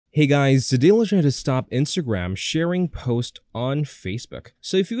Hey guys, today let's try to stop Instagram sharing posts on Facebook.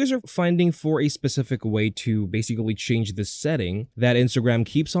 So if you guys are finding for a specific way to basically change the setting that Instagram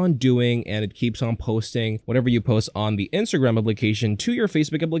keeps on doing and it keeps on posting whatever you post on the Instagram application to your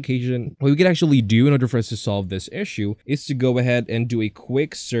Facebook application, what we could actually do in order for us to solve this issue is to go ahead and do a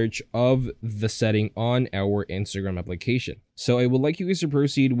quick search of the setting on our Instagram application. So I would like you guys to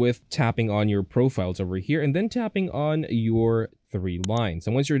proceed with tapping on your profiles over here and then tapping on your 3 lines.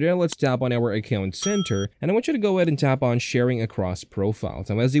 And once you're there, let's tap on our account center. And I want you to go ahead and tap on sharing across profiles.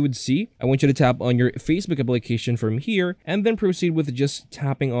 And as you would see, I want you to tap on your Facebook application from here and then proceed with just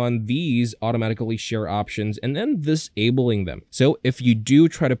tapping on these automatically share options and then disabling them. So if you do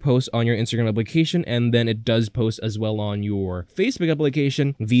try to post on your Instagram application and then it does post as well on your Facebook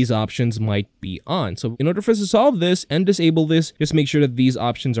application, these options might be on. So in order for us to solve this and disable this, just make sure that these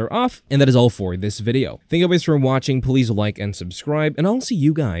options are off. And that is all for this video. Thank you guys for watching. Please like and subscribe, and I'll see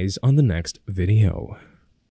you guys on the next video.